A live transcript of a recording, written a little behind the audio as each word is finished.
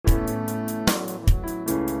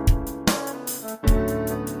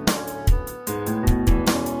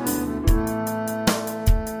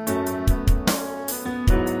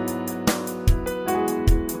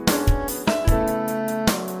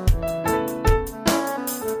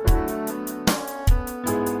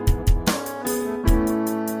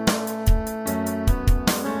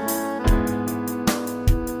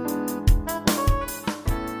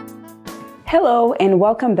Hello and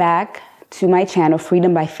welcome back to my channel,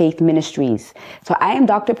 Freedom by Faith Ministries. So I am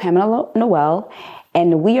Dr. Pamela Noel,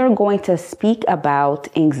 and we are going to speak about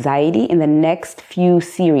anxiety in the next few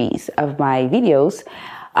series of my videos.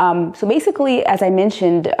 So basically, as I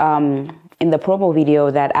mentioned in the promo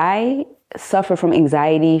video, that I suffered from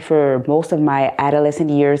anxiety for most of my adolescent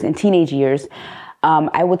years and teenage years.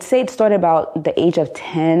 I would say it started about the age of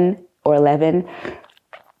 10 or 11.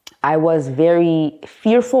 I was very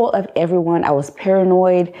fearful of everyone. I was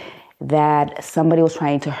paranoid that somebody was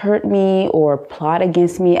trying to hurt me or plot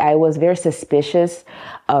against me. I was very suspicious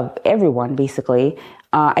of everyone, basically.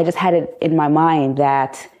 I just had it in my mind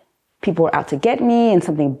that people were out to get me and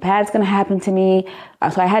something bad's going to happen to me.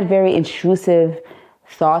 So I had very intrusive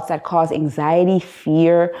thoughts that caused anxiety,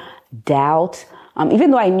 fear, doubt.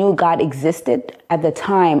 Even though I knew God existed at the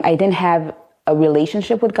time, I didn't have a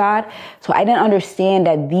relationship with God. So I didn't understand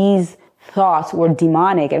that these thoughts were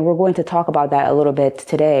demonic, and we're going to talk about that a little bit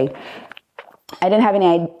today. I didn't have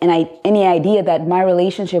any idea that my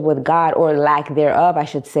relationship with God, or lack thereof, I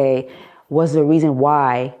should say, was the reason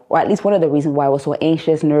why, or at least one of the reasons why I was so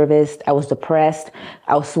anxious, nervous, I was depressed,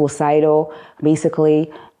 I was suicidal,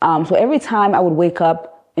 basically. So every time I would wake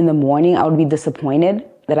up in the morning, I would be disappointed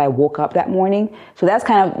that I woke up that morning. So that's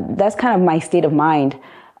kind of my state of mind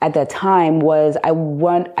at that time. Was I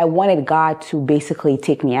wanted God to basically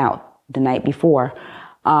take me out the night before.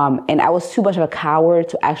 And I was too much of a coward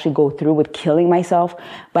to actually go through with killing myself.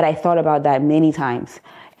 But I thought about that many times.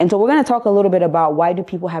 And so we're going to talk a little bit about why do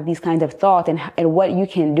people have these kinds of thoughts, and what you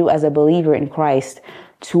can do as a believer in Christ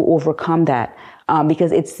to overcome that.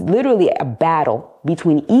 Because it's literally a battle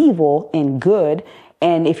between evil and good.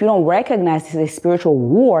 And if you don't recognize this is a spiritual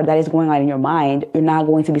war that is going on in your mind, you're not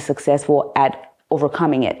going to be successful at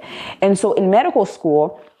overcoming it. And so in medical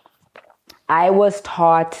school, I was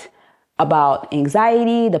taught about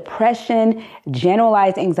anxiety, depression.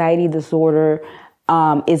 Generalized anxiety disorder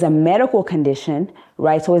is a medical condition,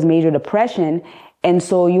 right? So it's major depression. And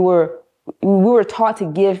so we were taught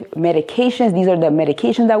to give medications. These are the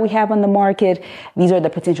medications that we have on the market. These are the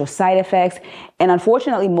potential side effects. And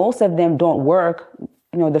unfortunately, most of them don't work,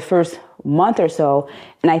 the first month or so.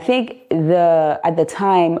 And I think at the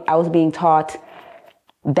time I was being taught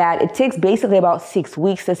that it takes basically about 6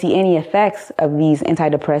 weeks to see any effects of these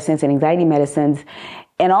antidepressants and anxiety medicines,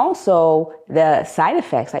 and also the side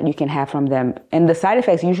effects that you can have from them. And the side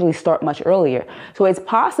effects usually start much earlier. So it's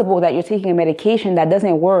possible that you're taking a medication that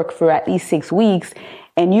doesn't work for at least 6 weeks,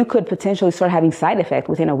 and you could potentially start having side effects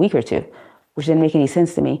within a week or two, which didn't make any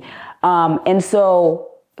sense to me. And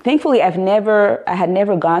so thankfully, I had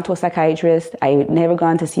never gone to a psychiatrist. I had never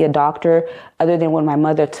gone to see a doctor, other than when my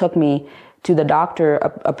mother took me to the doctor,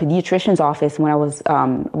 a pediatrician's office, when I was, I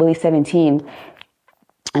believe 17,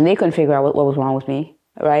 and they couldn't figure out what was wrong with me,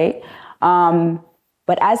 right?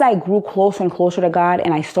 But as I grew closer and closer to God,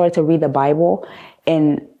 and I started to read the Bible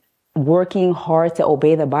and working hard to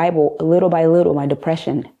obey the Bible, little by little, my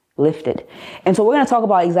depression lifted. And so we're going to talk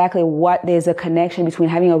about exactly what there's a connection between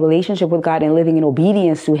having a relationship with God and living in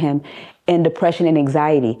obedience to Him, and depression and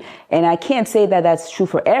anxiety. And I can't say that that's true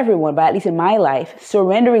for everyone, but at least in my life,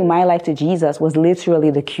 surrendering my life to Jesus was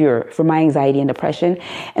literally the cure for my anxiety and depression.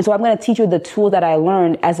 And so I'm going to teach you the tools that I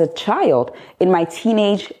learned as a child in my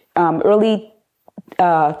teenage, early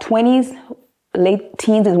 20s, late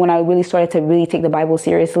teens is when I really started to really take the Bible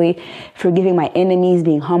seriously, forgiving my enemies,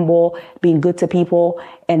 being humble, being good to people,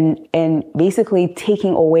 and basically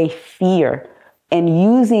taking away fear and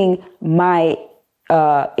using my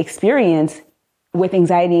experience with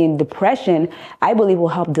anxiety and depression, I believe will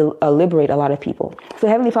help liberate a lot of people. So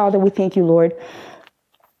Heavenly Father, we thank you, Lord,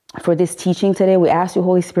 for this teaching today. We ask you,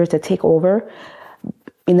 Holy Spirit, to take over.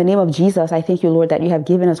 In the name of Jesus, I thank you, Lord, that you have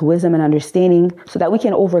given us wisdom and understanding so that we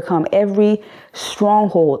can overcome every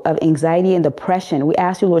stronghold of anxiety and depression. We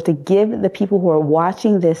ask you, Lord, to give the people who are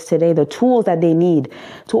watching this today the tools that they need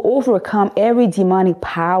to overcome every demonic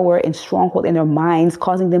power and stronghold in their minds,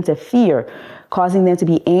 causing them to fear, causing them to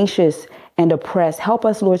be anxious and depressed. Help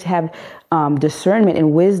us, Lord, to have discernment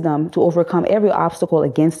and wisdom to overcome every obstacle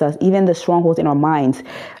against us, even the strongholds in our minds.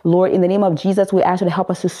 Lord, in the name of Jesus, we ask you to help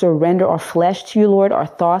us to surrender our flesh to you, Lord, our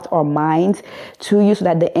thoughts, our minds to you, so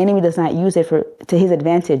that the enemy does not use it to his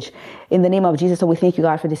advantage. In the name of Jesus, so we thank you,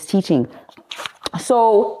 God, for this teaching.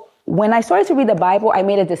 So when I started to read the Bible, I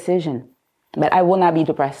made a decision that I will not be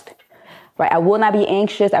depressed. Right? I will not be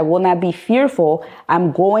anxious. I will not be fearful.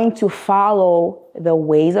 I'm going to follow the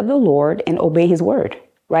ways of the Lord and obey his word.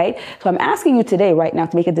 Right? So I'm asking you today, right now,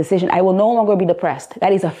 to make a decision. I will no longer be depressed.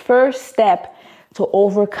 That is a first step to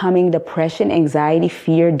overcoming depression, anxiety,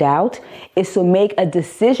 fear, doubt is to make a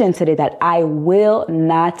decision today that I will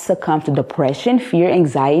not succumb to depression, fear,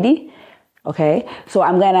 anxiety. Okay. So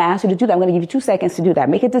I'm going to ask you to do that. I'm going to give you 2 seconds to do that.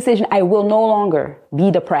 Make a decision. I will no longer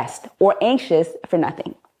be depressed or anxious for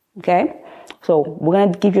nothing. Okay. So we're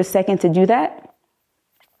going to give you a second to do that.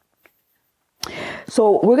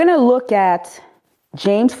 So we're going to look at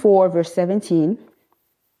James 4 verse 17.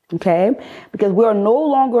 Okay, because we are no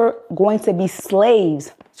longer going to be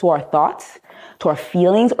slaves to our thoughts, to our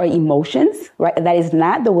feelings or emotions, right? That is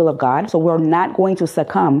not the will of God. So we're not going to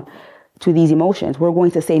succumb to these emotions. We're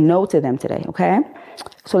going to say no to them today. Okay,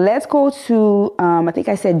 so let's go to, I think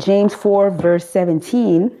I said James 4 verse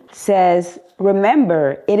 17 says,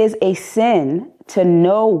 remember, it is a sin to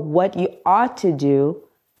know what you ought to do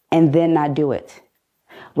and then not do it.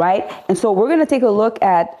 Right? And so we're going to take a look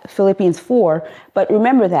at Philippians 4, but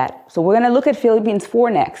remember that. So we're going to look at Philippians 4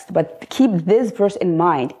 next, but keep this verse in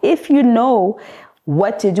mind. If you know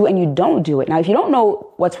what to do and you don't do it. Now, if you don't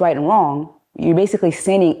know what's right and wrong, you're basically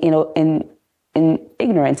sinning, in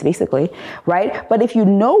ignorance, basically, right? But if you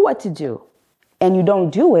know what to do and you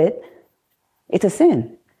don't do it, it's a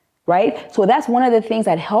sin, right? So that's one of the things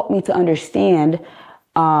that helped me to understand,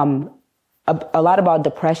 a lot about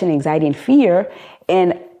depression, anxiety, and fear.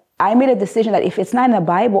 And I made a decision that if it's not in the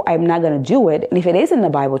Bible, I'm not going to do it. And if it is in the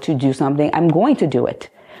Bible to do something, I'm going to do it.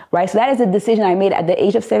 Right? So that is a decision I made at the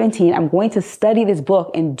age of 17. I'm going to study this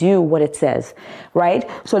book and do what it says. Right?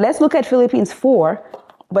 So let's look at Philippians 4,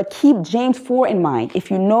 but keep James 4 in mind. If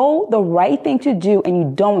you know the right thing to do and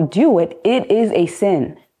you don't do it, it is a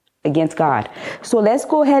sin against God. So let's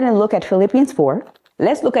go ahead and look at Philippians 4.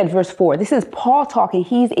 Let's look at verse 4. This is Paul talking.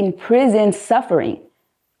 He's in prison suffering.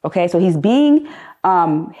 Okay, so he's being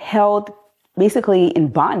held basically in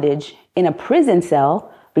bondage in a prison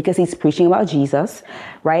cell because he's preaching about Jesus,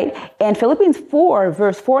 right? And Philippians 4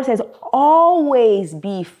 verse 4 says, always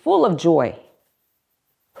be full of joy.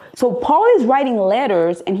 So Paul is writing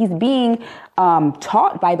letters and he's being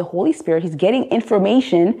taught by the Holy Spirit. He's getting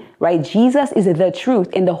information, right? Jesus is the truth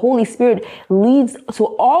and the Holy Spirit leads to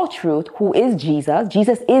all truth, who is Jesus.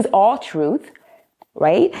 Jesus is all truth,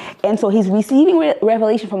 right? And so he's receiving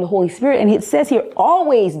revelation from the Holy Spirit. And it says here,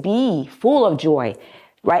 always be full of joy,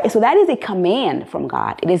 right? So that is a command from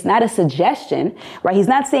God. It is not a suggestion, right? He's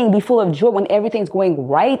not saying be full of joy when everything's going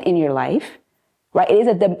right in your life. Right? It is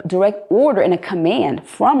a direct order and a command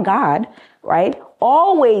from God, right?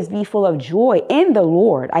 Always be full of joy in the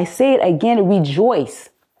Lord. I say it again, rejoice.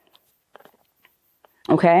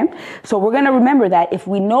 Okay? So we're going to remember that if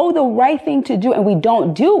we know the right thing to do and we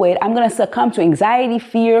don't do it, I'm going to succumb to anxiety,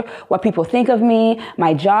 fear, what people think of me,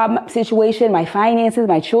 my job situation, my finances,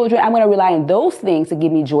 my children. I'm going to rely on those things to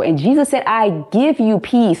give me joy. And Jesus said, I give you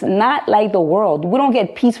peace, not like the world. We don't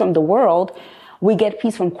get peace from the world. We get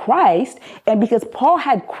peace from Christ. And because Paul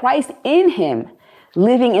had Christ in him,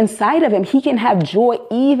 living inside of him, he can have joy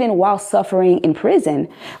even while suffering in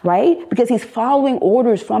prison, right? Because he's following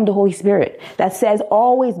orders from the Holy Spirit that says,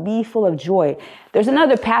 always be full of joy. There's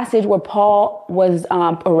another passage where Paul was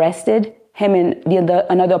arrested, him and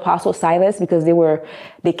another apostle, Silas, because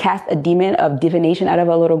they cast a demon of divination out of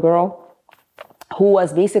a little girl who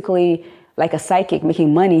was basically like a psychic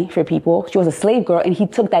making money for people. She was a slave girl and he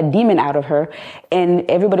took that demon out of her and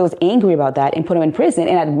everybody was angry about that and put him in prison.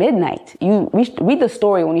 And at midnight, you read the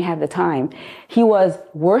story when you have the time, he was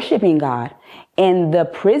worshiping God and the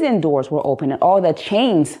prison doors were open and all the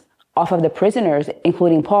chains off of the prisoners,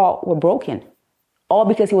 including Paul, were broken. All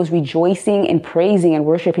because he was rejoicing and praising and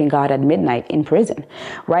worshiping God at midnight in prison,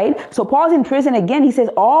 right? So Paul's in prison again. He says,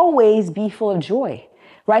 always be full of joy,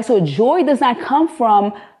 right? So joy does not come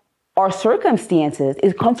from our circumstances.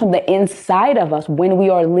 It comes from the inside of us when we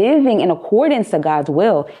are living in accordance to God's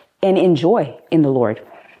will and in joy in the Lord.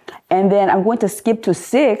 And then I'm going to skip to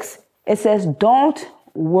 6. It says, don't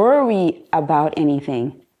worry about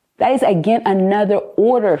anything. That is, again, another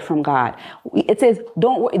order from God. It says,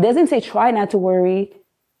 don't worry. It doesn't say try not to worry.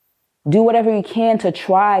 Do whatever you can to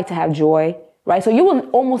try to have joy, right? So you will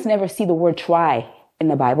almost never see the word try in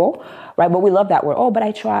the Bible, right? But we love that word. Oh, but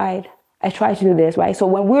I tried to do this, right? So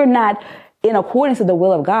when we're not in accordance with the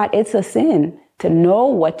will of God, it's a sin to know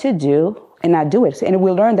what to do and not do it. And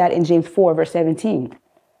we learn that in James 4, verse 17,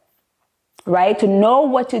 right? To know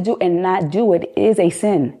what to do and not do it is a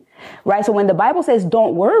sin, right? So when the Bible says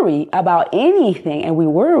don't worry about anything and we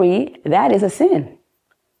worry, that is a sin.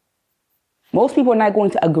 Most people are not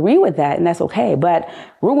going to agree with that, and that's okay. But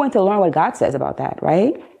we're going to learn what God says about that,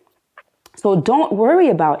 right? So don't worry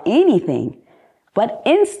about anything, but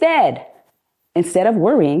instead of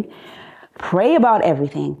worrying, Pray about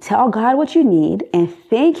everything. Tell God what you need and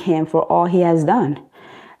thank him for all he has done.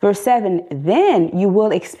 Verse 7, then you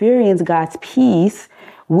will experience God's peace,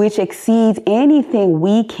 which exceeds anything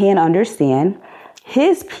we can understand.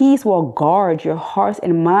 His peace will guard your hearts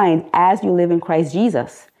and minds as you live in Christ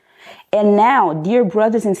Jesus. And now, dear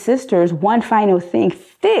brothers and sisters, one final thing,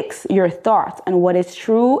 fix your thoughts on what is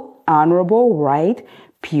true, honorable, right,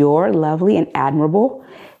 pure, lovely, and admirable.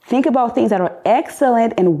 Think about things that are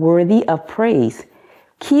excellent and worthy of praise.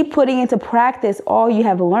 Keep putting into practice all you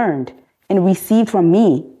have learned and received from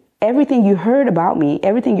me, everything you heard about me,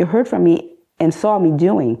 everything you heard from me and saw me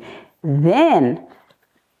doing. Then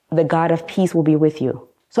the God of peace will be with you.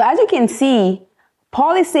 So as you can see,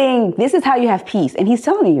 Paul is saying, this is how you have peace. And he's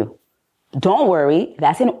telling you, don't worry.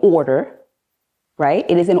 That's an order, right?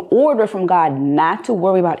 It is an order from God not to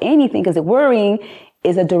worry about anything, because worrying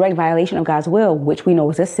is a direct violation of God's will, which we know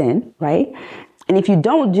is a sin, right? And if you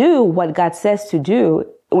don't do what God says to do,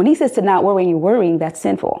 when he says to not worry and you're worrying, that's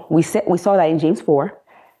sinful. We saw that in James 4,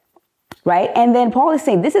 right? And then Paul is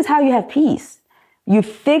saying, this is how you have peace. You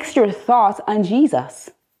fix your thoughts on Jesus,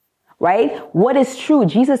 right? What is true?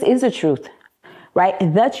 Jesus is the truth, right?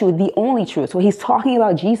 The truth, the only truth. So he's talking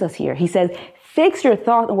about Jesus here. He says, fix your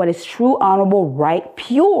thoughts on what is true, honorable, right,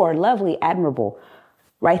 pure, lovely, admirable,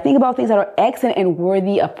 right? Think about things that are excellent and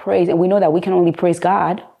worthy of praise. And we know that we can only praise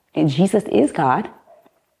God, and Jesus is God,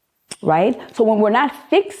 right? So when we're not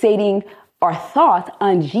fixating our thoughts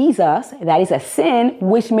on Jesus, that is a sin,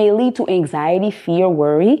 which may lead to anxiety, fear,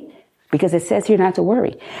 worry, because it says here not to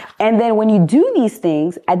worry. And then when you do these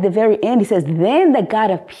things, at the very end, he says, then the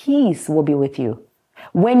God of peace will be with you.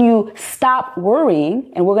 When you stop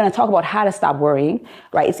worrying, and we're going to talk about how to stop worrying,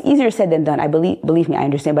 right? It's easier said than done. I believe me, I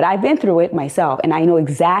understand, but I've been through it myself, and I know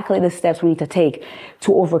exactly the steps we need to take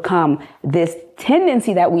to overcome this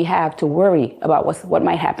tendency that we have to worry about what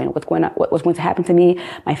might happen, what's going to happen to me,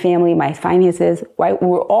 my family, my finances, right?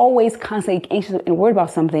 We're always constantly anxious and worried about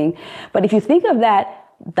something. But if you think of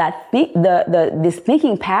this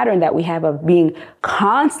thinking pattern that we have of being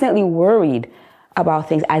constantly worried about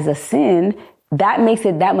things as a sin, that makes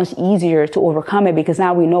it that much easier to overcome it, because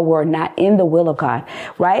now we know we're not in the will of God,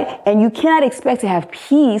 right? And you cannot expect to have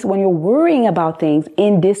peace when you're worrying about things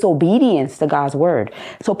in disobedience to God's word.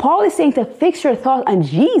 So Paul is saying to fix your thoughts on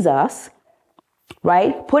Jesus,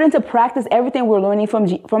 right? Put into practice everything we're learning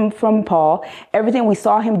from Paul, everything we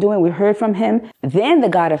saw him doing, we heard from him. Then the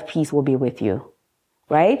God of peace will be with you,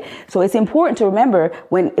 right? So it's important to remember,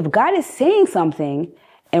 if God is saying something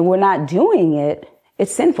and we're not doing it,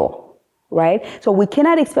 it's sinful. Right? So we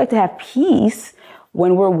cannot expect to have peace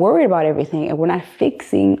when we're worried about everything and we're not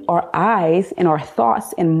fixing our eyes and our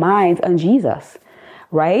thoughts and minds on Jesus.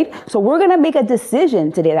 Right? So we're going to make a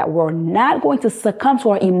decision today that we're not going to succumb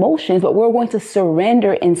to our emotions, but we're going to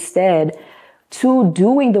surrender instead to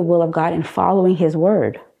doing the will of God and following his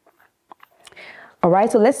word. All right.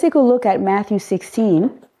 So let's take a look at Matthew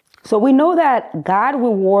 16. So we know that God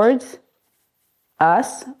rewards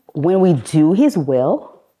us when we do his will.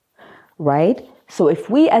 Right? So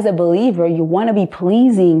if we as a believer, you want to be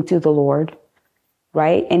pleasing to the Lord,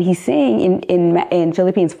 right? And he's saying in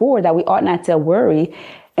Philippians 4 that we ought not to worry.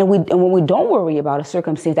 And when we don't worry about a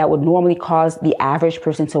circumstance that would normally cause the average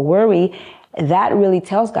person to worry, that really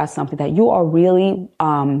tells God something, that you are really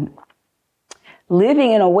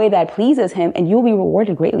living in a way that pleases him, and you'll be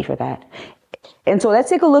rewarded greatly for that. And so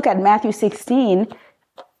let's take a look at Matthew 16,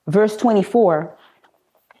 verse 24.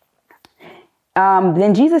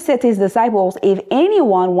 Then Jesus said to his disciples, if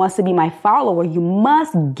anyone wants to be my follower, you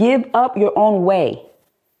must give up your own way.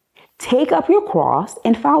 Take up your cross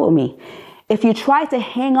and follow me. If you try to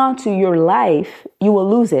hang on to your life, you will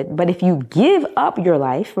lose it. But if you give up your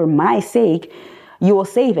life for my sake, you will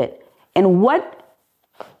save it. And what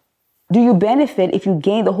do you benefit if you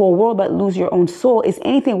gain the whole world but lose your own soul? Is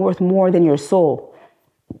anything worth more than your soul?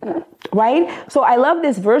 Right? So I love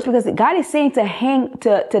this verse because God is saying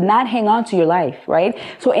to not hang on to your life, right?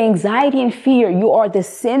 So anxiety and fear, you are the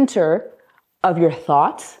center of your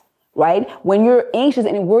thoughts, right? When you're anxious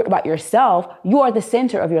and worried about yourself, you are the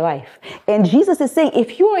center of your life. And Jesus is saying,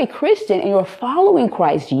 if you're a Christian and you're following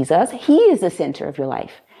Christ Jesus, he is the center of your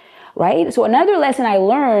life, right? So another lesson I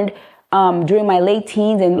learned during my late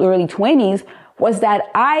teens and early 20s was that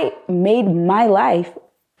I made my life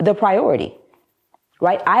the priority.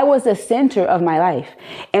 Right? I was the center of my life.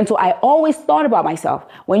 And so I always thought about myself.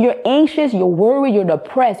 When you're anxious, you're worried, you're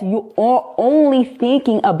depressed, you are only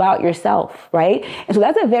thinking about yourself, right? And so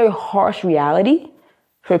that's a very harsh reality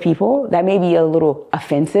for people. That may be a little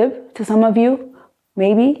offensive to some of you,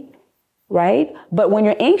 maybe, right? But when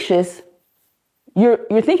you're anxious, you're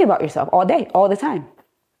thinking about yourself all day, all the time,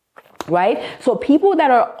 right? So people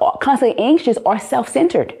that are constantly anxious are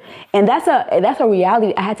self-centered. And that's a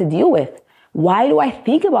reality I had to deal with. Why do I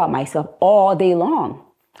think about myself all day long?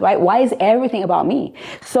 Right? Why is everything about me?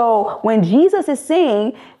 So when Jesus is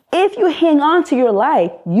saying, if you hang on to your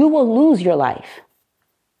life, you will lose your life.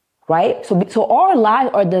 Right? So our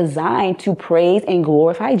lives are designed to praise and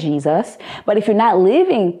glorify Jesus. But if you're not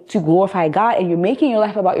living to glorify God and you're making your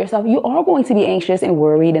life about yourself, you are going to be anxious and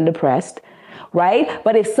worried and depressed. Right?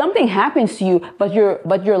 But if something happens to you, but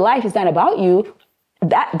your life is not about you,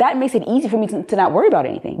 that makes it easy for me to not worry about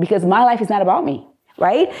anything, because my life is not about me.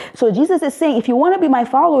 Right? So Jesus is saying, if you want to be my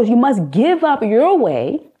followers, you must give up your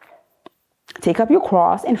way, take up your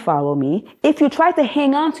cross and follow me. If you try to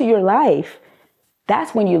hang on to your life,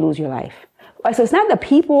 that's when you lose your life. Right? So it's not the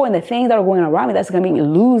people and the things that are going around me that's going to make me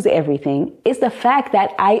lose everything. It's the fact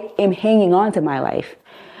that I am hanging on to my life.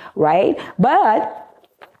 Right? But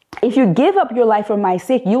if you give up your life for my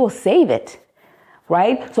sake, you will save it.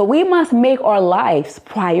 Right? So we must make our lives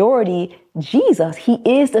priority Jesus. He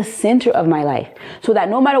is the center of my life. So that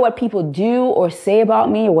no matter what people do or say about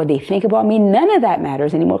me or what they think about me, none of that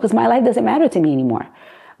matters anymore, because my life doesn't matter to me anymore.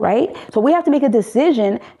 Right? So we have to make a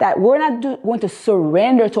decision that we're not going to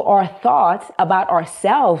surrender to our thoughts about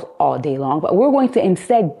ourselves all day long, but we're going to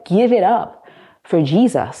instead give it up for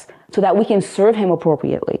Jesus so that we can serve him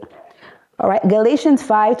appropriately. All right. Galatians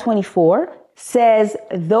 5:24 says,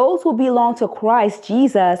 those who belong to Christ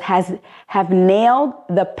Jesus have nailed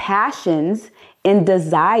the passions and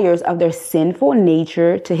desires of their sinful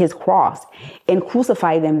nature to his cross and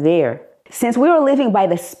crucified them there. Since we are living by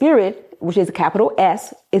the Spirit, which is a capital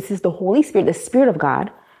S, it's the Holy Spirit, the Spirit of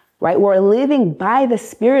God, right? We're living by the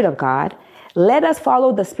Spirit of God. Let us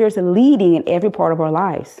follow the Spirit's leading in every part of our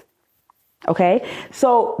lives. Okay?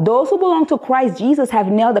 So those who belong to Christ Jesus have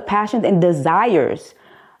nailed the passions and desires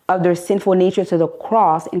of their sinful nature to the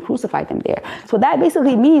cross and crucified them there. So that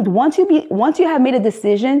basically means once you have made a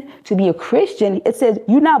decision to be a Christian, it says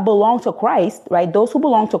you now belong to Christ, right? Those who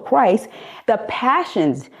belong to Christ, the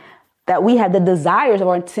passions that we have, the desires of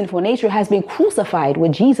our sinful nature has been crucified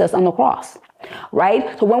with Jesus on the cross,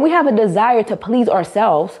 right? So when we have a desire to please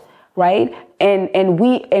ourselves, right? And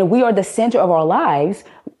we are the center of our lives,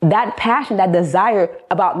 that passion, that desire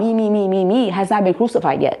about me has not been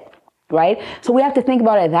crucified yet. Right? So we have to think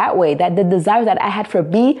about it that way, that the desires that I had for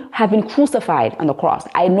me have been crucified on the cross.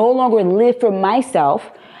 I no longer live for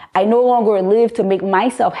myself. I no longer live to make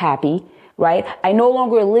myself happy, right? I no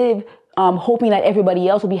longer live hoping that everybody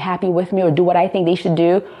else will be happy with me or do what I think they should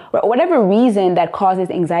do. Or whatever reason that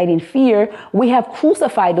causes anxiety and fear, we have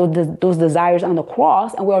crucified those desires on the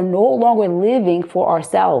cross, and we are no longer living for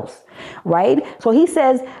ourselves, right? So he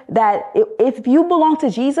says that if you belong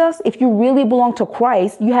to Jesus, if you really belong to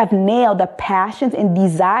Christ, you have nailed the passions and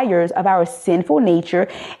desires of our sinful nature.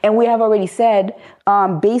 And we have already said,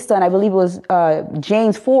 based on, I believe it was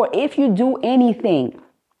James 4, if you do anything,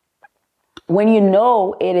 when you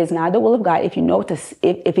know it is not the will of God, if you know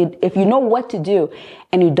if you know what to do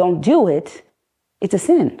and you don't do it, it's a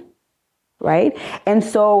sin, right? And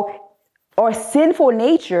so our sinful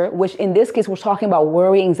nature, which in this case we're talking about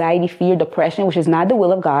worry, anxiety, fear, depression, which is not the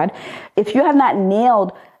will of God. If you have not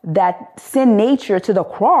nailed that sin nature to the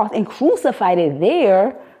cross and crucified it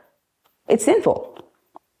there, it's sinful.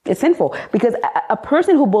 It's sinful because a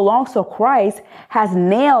person who belongs to Christ has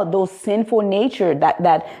nailed those sinful nature,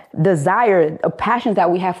 that desire, passions that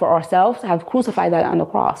we have for ourselves, have crucified that on the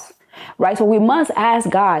cross, right? So we must ask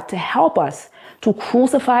God to help us to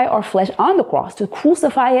crucify our flesh on the cross, to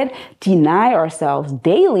crucify it, deny ourselves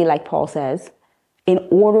daily, like Paul says, in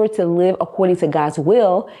order to live according to God's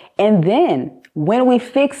will. And then when we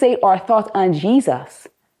fixate our thoughts on Jesus,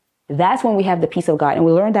 that's when we have the peace of God. And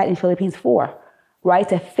we learned that in Philippians 4. Right?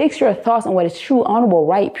 To fix your thoughts on what is true, honorable,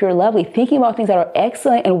 right, pure, lovely, thinking about things that are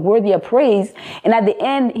excellent and worthy of praise. And at the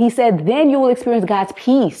end, he said, then you will experience God's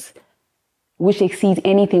peace, which exceeds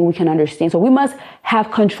anything we can understand. So we must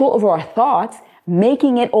have control over our thoughts,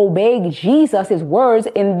 making it obey Jesus, his words,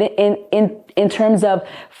 in terms of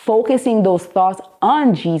focusing those thoughts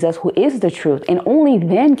on Jesus, who is the truth. And only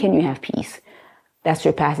then can you have peace that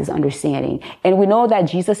surpasses understanding. And we know that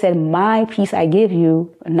Jesus said, my peace I give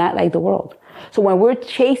you, not like the world. So when we're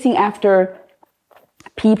chasing after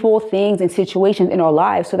people, things, and situations in our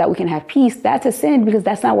lives so that we can have peace, that's a sin, because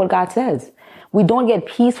that's not what God says. We don't get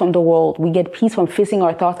peace from the world. We get peace from fixing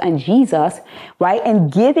our thoughts on Jesus, right?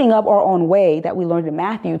 And giving up our own way that we learned in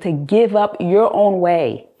Matthew, to give up your own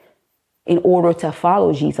way in order to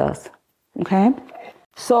follow Jesus. Okay?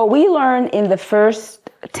 So we learn in the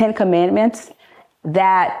first 10 commandments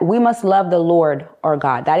that we must love the Lord our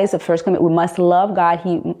God. That is the first commandment. We must love God.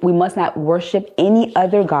 We must not worship any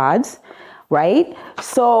other gods, right?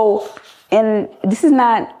 So, and this is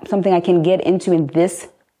not something I can get into in this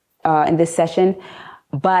session,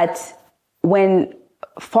 but when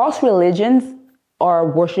false religions are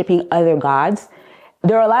worshiping other gods,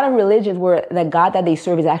 there are a lot of religions where the God that they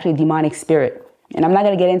serve is actually a demonic spirit. And I'm not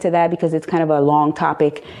going to get into that because it's kind of a long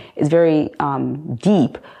topic. It's very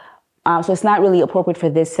deep. So it's not really appropriate for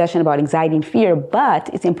this session about anxiety and fear, but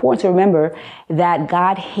it's important to remember that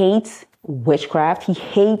God hates witchcraft. He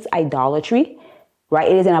hates idolatry,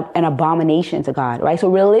 right? It is an abomination to God, right? So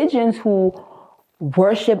religions who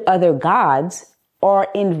worship other gods are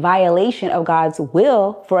in violation of God's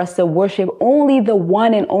will for us to worship only the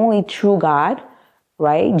one and only true God,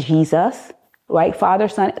 right? Jesus, right? Father,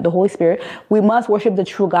 Son, the Holy Spirit. We must worship the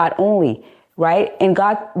true God only, right? And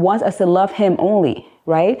God wants us to love him only,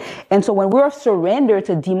 right? And so when we're surrendered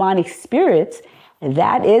to demonic spirits,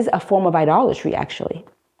 that is a form of idolatry, actually,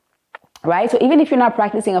 right? So even if you're not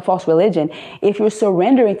practicing a false religion, if you're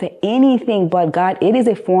surrendering to anything but God, it is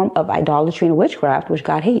a form of idolatry and witchcraft, which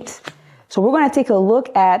God hates. So we're going to take a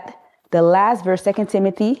look at the last verse, 2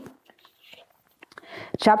 Timothy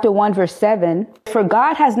chapter 1, verse 7. For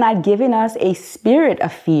God has not given us a spirit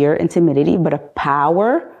of fear and timidity, but of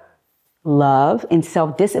power, love, and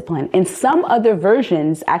self-discipline. And some other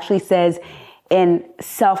versions actually says in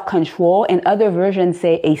self-control, and other versions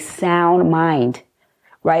say a sound mind,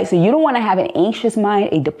 right? So you don't want to have an anxious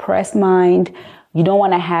mind, a depressed mind. You don't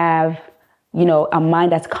want to have, a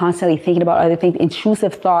mind that's constantly thinking about other things,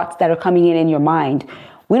 intrusive thoughts that are coming in your mind.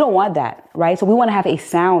 We don't want that, right? So we want to have a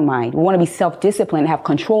sound mind. We want to be self-disciplined, have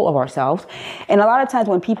control of ourselves. And a lot of times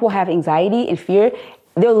when people have anxiety and fear,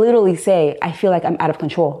 they'll literally say, I feel like I'm out of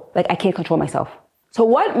control. Like I can't control myself. So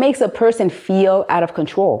what makes a person feel out of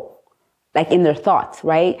control? Like in their thoughts,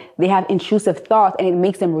 right? They have intrusive thoughts and it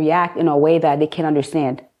makes them react in a way that they can't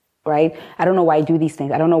understand, right? I don't know why I do these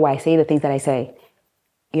things. I don't know why I say the things that I say,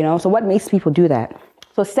 so what makes people do that?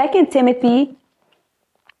 So 2 Timothy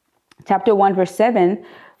chapter 1, verse 7,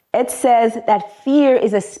 it says that fear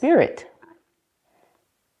is a spirit.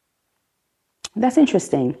 That's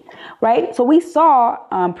interesting, right? So we saw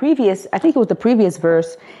I think it was the previous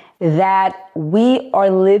verse, that we are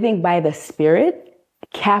living by the Spirit,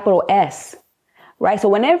 capital S, right? So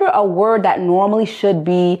whenever a word that normally should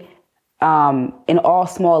be in all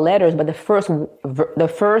small letters, but the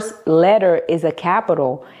first letter is a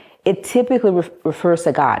capital, it typically refers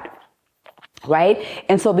to God, right?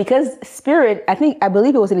 And so because Spirit, I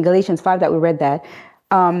believe it was in Galatians 5 that we read that.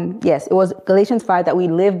 Yes, it was Galatians 5 that we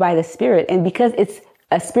live by the Spirit. And because it's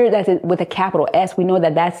a spirit that's with a capital S, we know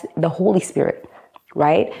that that's the Holy Spirit,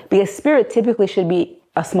 right? Because Spirit typically should be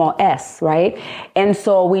a small s, right? And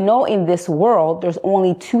so we know in this world, there's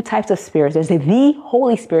only two types of spirits. There's the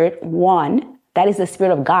Holy Spirit, one, that is the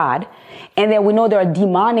Spirit of God. And then we know there are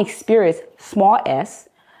demonic spirits, small s,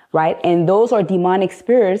 right? And those are demonic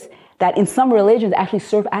spirits that in some religions actually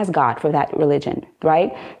serve as God for that religion,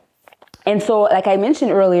 right? And so, like I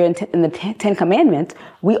mentioned earlier in the Ten Commandments,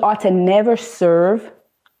 we ought to never serve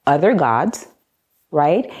other gods,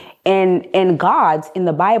 right? And gods in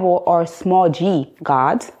the Bible are small g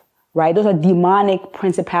gods, right? Those are demonic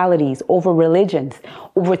principalities over religions,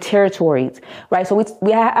 over territories, right? So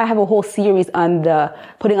I have a whole series on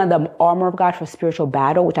putting on the armor of God for spiritual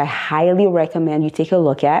battle, which I highly recommend you take a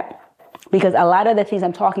look at, because a lot of the things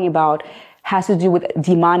I'm talking about has to do with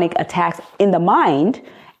demonic attacks in the mind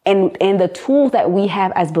and the tools that we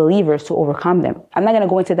have as believers to overcome them. I'm not going to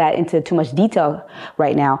go into too much detail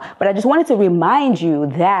right now, but I just wanted to remind you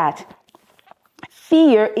that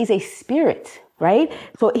fear is a spirit, right?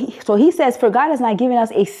 So he says, for God has not given us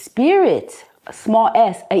a spirit, a small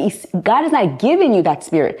s. God has not given you that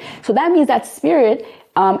spirit. So that means that spirit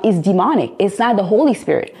is demonic. It's not the Holy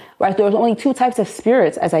Spirit, right? There's only two types of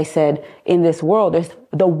spirits, as I said, in this world. There's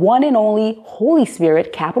the one and only Holy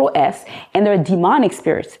Spirit, capital S, and there are demonic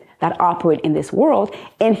spirits that operate in this world.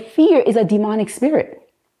 And fear is a demonic spirit,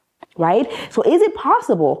 right? So is it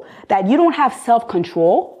possible that you don't have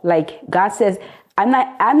self-control? Like God says, I'm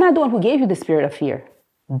not the one who gave you the spirit of fear,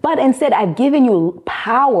 but instead I've given you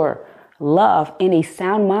power, love, and a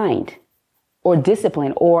sound mind, or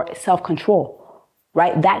discipline, or self-control.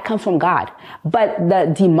 Right? That comes from God. But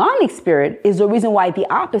the demonic spirit is the reason why the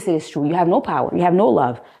opposite is true. You have no power, you have no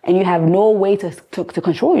love, and you have no way to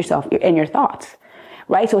control yourself and your thoughts.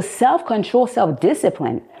 Right? So self-control,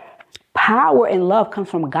 self-discipline, power and love comes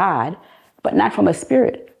from God, but not from a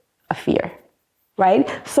spirit of fear. Right?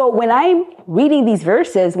 So when I'm reading these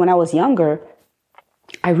verses when I was younger,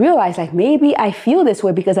 I realized like maybe I feel this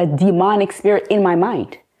way because a demonic spirit in my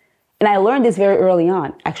mind. And I learned this very early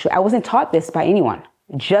on. Actually, I wasn't taught this by anyone.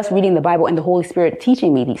 Just reading the Bible and the Holy Spirit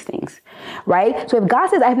teaching me these things, right? So if God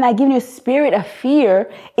says, I have not given you a spirit of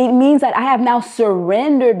fear, it means that I have now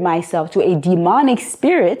surrendered myself to a demonic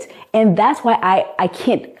spirit. And that's why I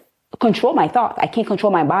can't control my thoughts. I can't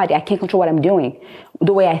control my body. I can't control what I'm doing,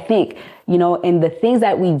 the way I think, and the things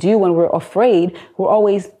that we do when we're afraid, we're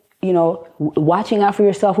always, watching out for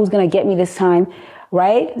yourself. Who's going to get me this time,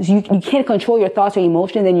 right? You can't control your thoughts or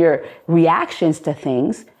emotions and your reactions to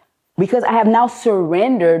things. Because I have now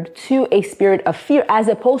surrendered to a spirit of fear as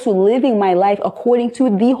opposed to living my life according to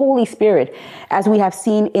the Holy Spirit, as we have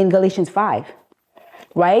seen in Galatians 5,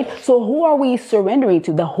 right? So who are we surrendering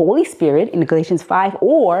to? The Holy Spirit in Galatians 5,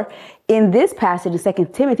 or in this passage in 2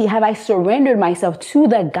 Timothy, have I surrendered myself to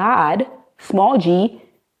the God, small g,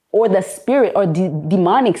 or the spirit or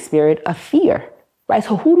demonic spirit of fear, right?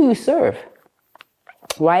 So who do you serve,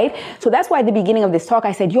 right? So that's why at the beginning of this talk,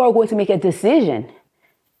 I said, you are going to make a decision.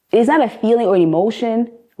 It's not a feeling or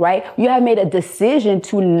emotion, right? You have made a decision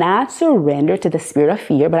to not surrender to the spirit of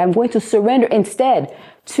fear, but I'm going to surrender instead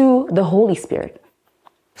to the Holy Spirit.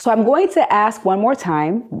 So I'm going to ask one more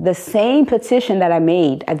time the same petition that I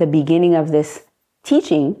made at the beginning of this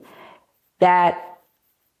teaching, that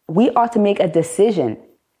we ought to make a decision,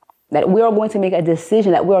 that we are going to make a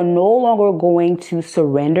decision that we are no longer going to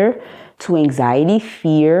surrender to anxiety,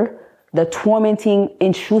 fear, the tormenting,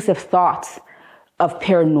 intrusive thoughts of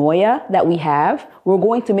paranoia that we have. We're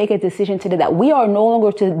going to make a decision today that we are no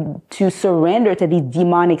longer to surrender to these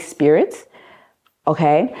demonic spirits.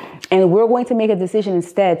 Okay. And we're going to make a decision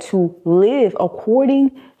instead to live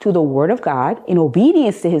according to the word of God in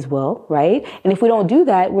obedience to his will. Right. And if we don't do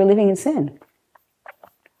that, we're living in sin.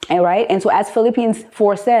 And right. And so as Philippians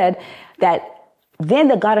 4 said, that then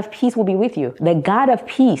the God of peace will be with you, the God of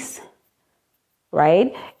peace.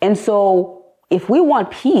 Right. And so if we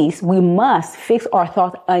want peace, we must fix our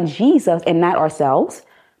thoughts on Jesus and not ourselves,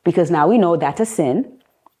 because now we know that's a sin,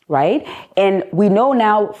 right? And we know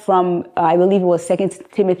now from, I believe it was 2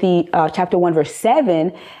 Timothy chapter 1, verse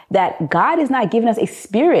 7, that God is not giving us a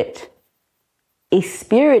spirit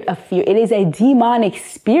of fear. It is a demonic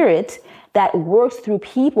spirit that works through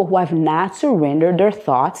people who have not surrendered their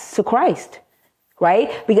thoughts to Christ.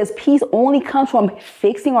 Right? Because peace only comes from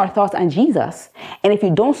fixing our thoughts on Jesus. And if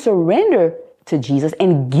you don't surrender to Jesus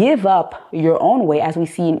and give up your own way, as we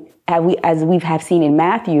seen in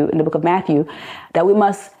Matthew, in the book of Matthew, that we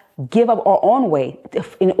must give up our own way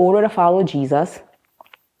in order to follow Jesus.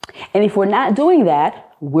 And if we're not doing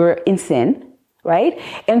that, we're in sin, right?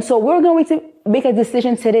 And so we're going to make a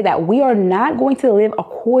decision today that we are not going to live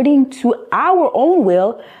according to our own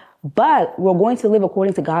will, but we're going to live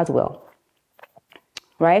according to God's will.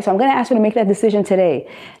 Right? So I'm going to ask you to make that decision today,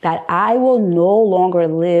 that I will no longer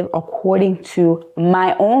live according to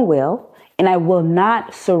my own will, and I will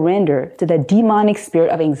not surrender to the demonic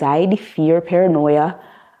spirit of anxiety, fear, paranoia,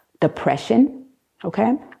 depression.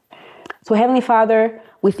 Okay? So Heavenly Father,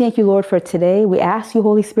 we thank you, Lord, for today. We ask you,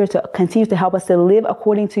 Holy Spirit, to continue to help us to live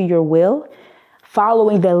according to your will,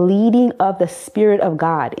 following the leading of the Spirit of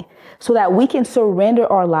God, so that we can surrender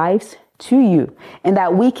our lives to you, and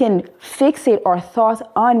that we can fixate our thoughts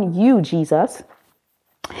on you, Jesus.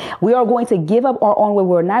 We are going to give up our own way.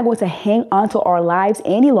 We're not going to hang on to our lives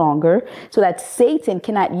any longer, so that Satan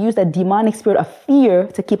cannot use the demonic spirit of fear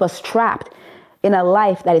to keep us trapped in a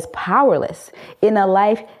life that is powerless, in a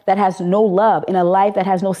life that has no love, in a life that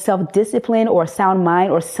has no self-discipline or sound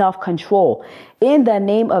mind or self-control. In the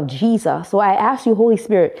name of Jesus. So I ask you, Holy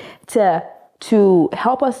Spirit, to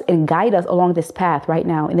help us and guide us along this path right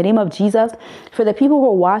now. In the name of Jesus, for the people who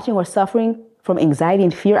are watching or suffering from anxiety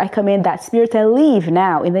and fear, I command that spirit to leave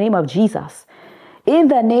now in the name of Jesus. In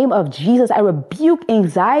the name of Jesus, I rebuke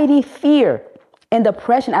anxiety, fear, and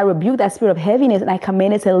depression. I rebuke that spirit of heaviness, and I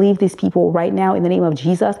command it to leave these people right now in the name of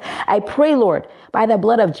Jesus. I pray, Lord, by the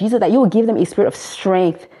blood of Jesus, that you will give them a spirit of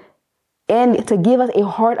strength, and to give us a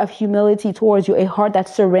heart of humility towards you, a heart that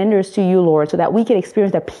surrenders to you, Lord, so that we can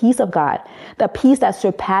experience the peace of God, the peace that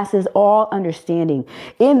surpasses all understanding.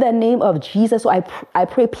 In the name of Jesus, so I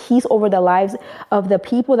pray peace over the lives of the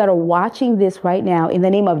people that are watching this right now, in the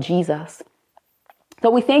name of Jesus. So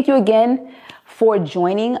we thank you again for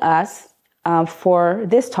joining us for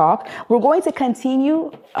this talk. We're going to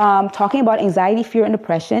continue talking about anxiety, fear, and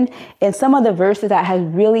depression, and some of the verses that has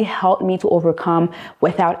really helped me to overcome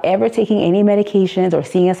without ever taking any medications or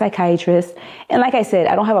seeing a psychiatrist. And like I said,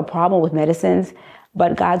 I don't have a problem with medicines,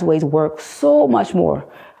 but God's ways work so much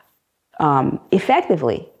more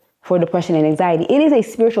effectively for depression and anxiety. It is a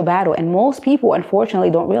spiritual battle, and most people,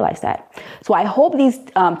 unfortunately, don't realize that. So I hope these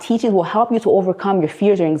teachings will help you to overcome your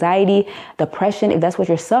fears or anxiety, depression, if that's what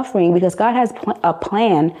you're suffering, because God has a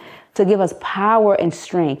plan to give us power and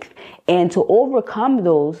strength. And to overcome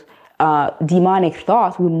those demonic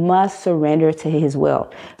thoughts, we must surrender to his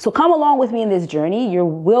will. So come along with me in this journey. You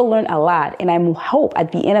will learn a lot. And I hope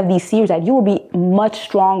at the end of these series that you will be much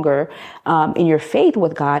stronger in your faith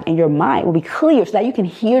with God, and your mind will be clear so that you can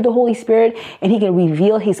hear the Holy Spirit and he can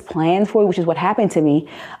reveal his plans for you, which is what happened to me.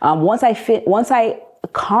 Once I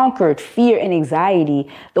conquered fear and anxiety,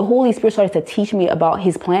 the Holy Spirit started to teach me about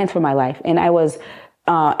his plans for my life. And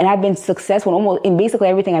I've been successful almost in basically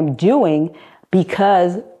everything I'm doing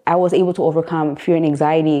because I was able to overcome fear and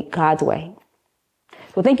anxiety God's way.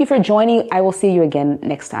 So thank you for joining. I will see you again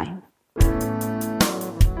next time.